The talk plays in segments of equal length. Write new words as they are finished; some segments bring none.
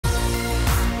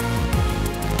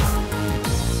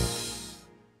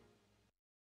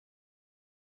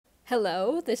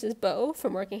Hello, this is Bo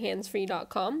from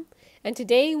WorkingHandsFree.com, and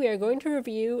today we are going to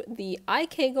review the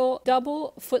iKKEGOL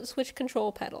double foot switch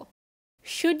control pedal.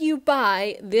 Should you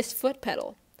buy this foot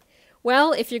pedal?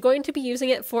 Well, if you're going to be using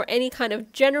it for any kind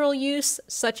of general use,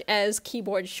 such as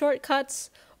keyboard shortcuts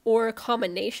or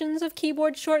combinations of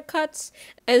keyboard shortcuts,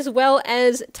 as well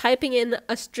as typing in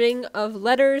a string of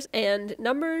letters and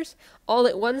numbers all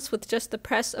at once with just the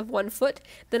press of one foot,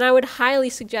 then I would highly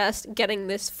suggest getting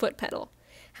this foot pedal.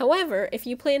 However, if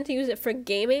you plan to use it for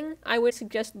gaming, I would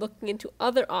suggest looking into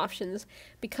other options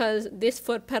because this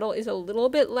foot pedal is a little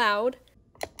bit loud,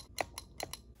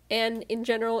 and in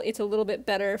general, it's a little bit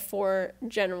better for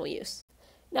general use.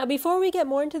 Now, before we get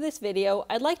more into this video,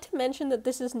 I'd like to mention that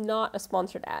this is not a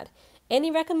sponsored ad. Any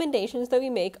recommendations that we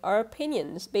make are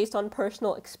opinions based on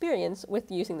personal experience with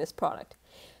using this product.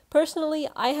 Personally,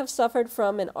 I have suffered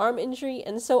from an arm injury,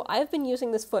 and so I've been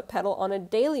using this foot pedal on a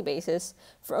daily basis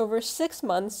for over 6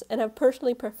 months and have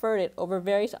personally preferred it over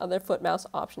various other foot mouse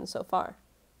options so far.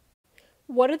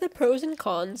 What are the pros and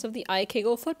cons of the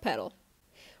iKKEGOL foot pedal?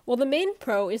 Well, the main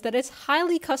pro is that it's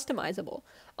highly customizable.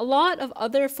 A lot of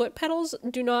other foot pedals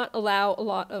do not allow a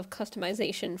lot of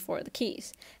customization for the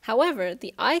keys. However,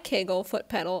 the iKKEGOL foot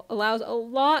pedal allows a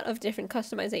lot of different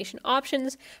customization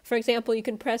options. For example, you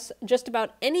can press just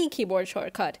about any keyboard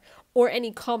shortcut or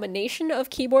any combination of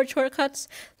keyboard shortcuts,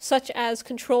 such as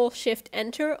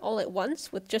Control-Shift-Enter all at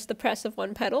once with just the press of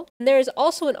one pedal. And there is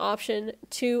also an option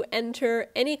to enter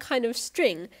any kind of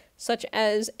string, such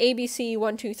as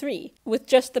ABC123, with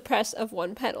just the press of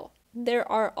one pedal. There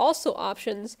are also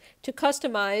options to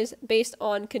customize based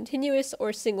on continuous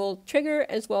or single trigger,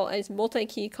 as well as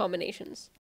multi-key combinations.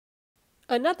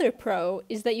 Another pro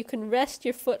is that you can rest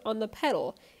your foot on the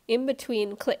pedal in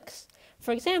between clicks.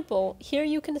 For example, here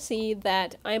you can see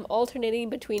that I'm alternating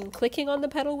between clicking on the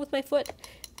pedal with my foot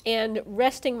and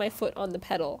resting my foot on the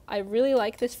pedal. I really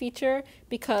like this feature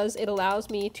because it allows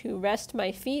me to rest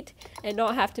my feet and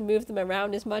not have to move them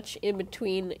around as much in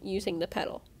between using the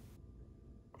pedal.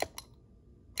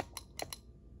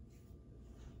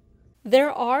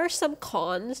 There are some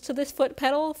cons to this foot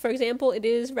pedal. For example, it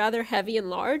is rather heavy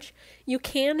and large. You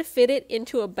can fit it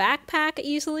into a backpack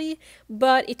easily,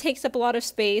 but it takes up a lot of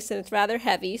space and it's rather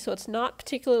heavy, so it's not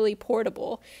particularly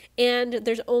portable. And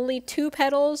there's only 2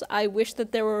 pedals. I wish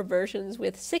that there were versions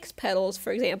with 6 pedals,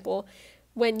 for example,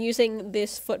 when using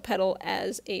this foot pedal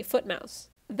as a foot mouse.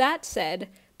 That said,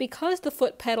 because the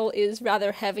foot pedal is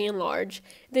rather heavy and large,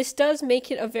 this does make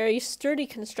it a very sturdy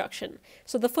construction.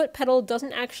 So the foot pedal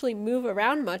doesn't actually move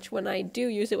around much when I do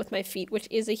use it with my feet, which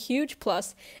is a huge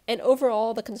plus, and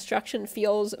overall the construction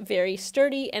feels very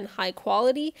sturdy and high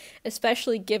quality,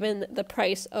 especially given the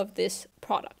price of this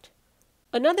product.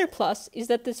 Another plus is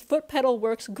that this foot pedal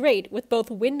works great with both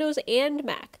Windows and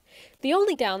Mac. The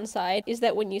only downside is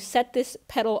that when you set this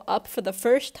pedal up for the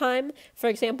first time, for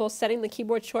example setting the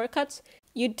keyboard shortcuts,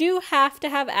 you do have to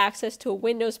have access to a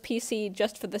Windows PC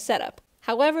just for the setup.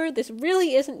 However, this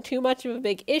really isn't too much of a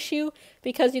big issue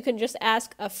because you can just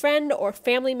ask a friend or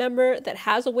family member that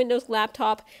has a Windows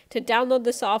laptop to download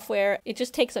the software. It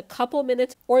just takes a couple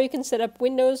minutes, or you can set up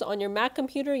Windows on your Mac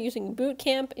computer using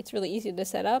BootCamp. It's really easy to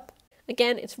set up.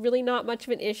 Again, it's really not much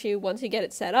of an issue. Once you get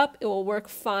it set up, it will work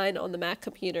fine on the Mac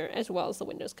computer as well as the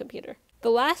Windows computer.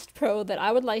 The last pro that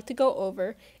I would like to go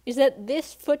over is that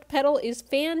this foot pedal is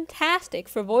fantastic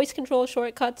for voice control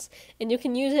shortcuts, and you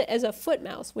can use it as a foot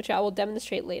mouse, which I will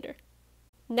demonstrate later.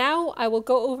 Now I will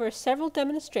go over several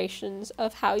demonstrations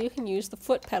of how you can use the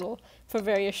foot pedal for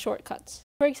various shortcuts.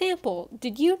 For example,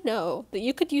 did you know that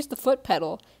you could use the foot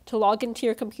pedal to log into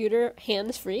your computer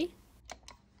hands-free?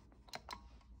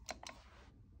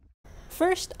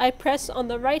 First, I press on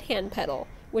the right-hand pedal,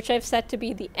 which I've set to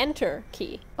be the Enter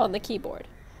key on the keyboard.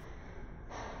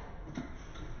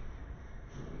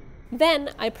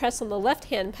 Then I press on the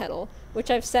left-hand pedal,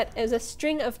 which I've set as a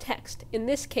string of text, in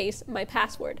this case, my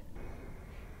password.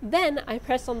 Then I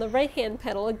press on the right-hand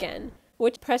pedal again,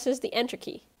 which presses the Enter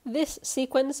key. This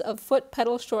sequence of foot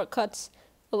pedal shortcuts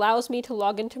allows me to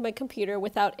log into my computer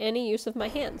without any use of my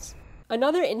hands.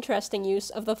 Another interesting use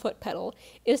of the foot pedal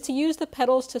is to use the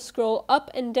pedals to scroll up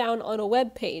and down on a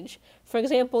web page, for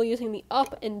example using the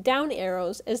up and down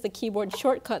arrows as the keyboard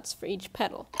shortcuts for each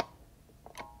pedal.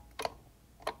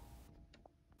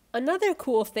 Another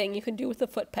cool thing you can do with the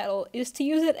foot pedal is to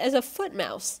use it as a foot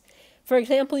mouse. For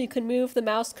example, you can move the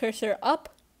mouse cursor up,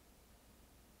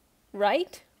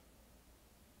 right,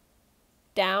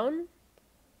 down,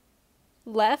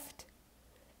 left,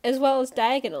 as well as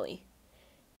diagonally.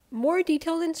 More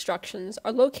detailed instructions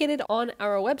are located on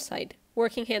our website,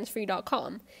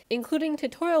 WorkingHandsFree.com, including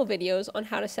tutorial videos on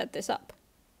how to set this up.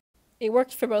 It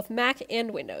works for both Mac and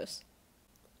Windows.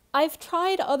 I've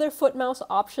tried other foot mouse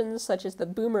options such as the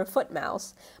Boomer foot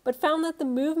mouse, but found that the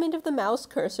movement of the mouse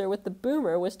cursor with the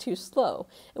Boomer was too slow,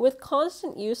 and with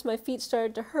constant use my feet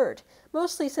started to hurt,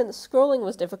 mostly since scrolling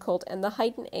was difficult and the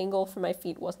height and angle for my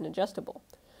feet wasn't adjustable.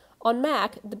 On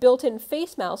Mac, the built-in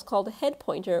face mouse called a head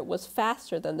pointer was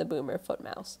faster than the Boomer foot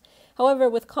mouse. However,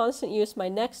 with constant use my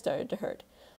neck started to hurt.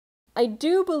 I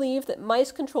do believe that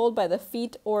mice controlled by the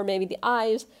feet or maybe the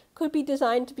eyes could be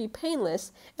designed to be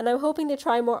painless, and I'm hoping to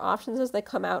try more options as they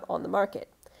come out on the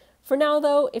market. For now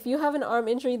though, if you have an arm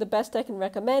injury, the best I can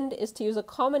recommend is to use a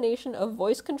combination of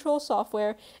voice control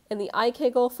software and the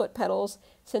iKKEGOL foot pedals,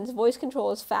 since voice control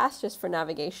is fastest for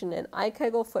navigation and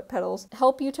iKKEGOL foot pedals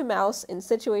help you to mouse in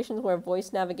situations where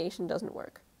voice navigation doesn't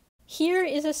work. Here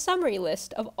is a summary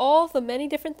list of all the many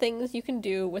different things you can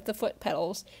do with the foot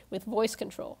pedals with voice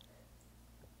control.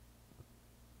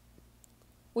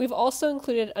 We've also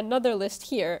included another list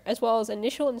here, as well as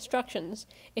initial instructions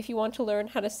if you want to learn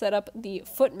how to set up the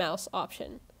foot mouse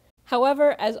option.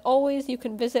 However, as always, you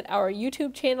can visit our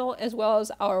YouTube channel as well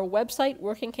as our website,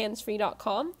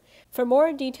 workinghandsfree.com, for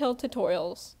more detailed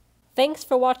tutorials. Thanks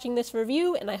for watching this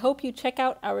review, and I hope you check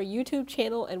out our YouTube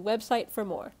channel and website for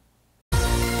more.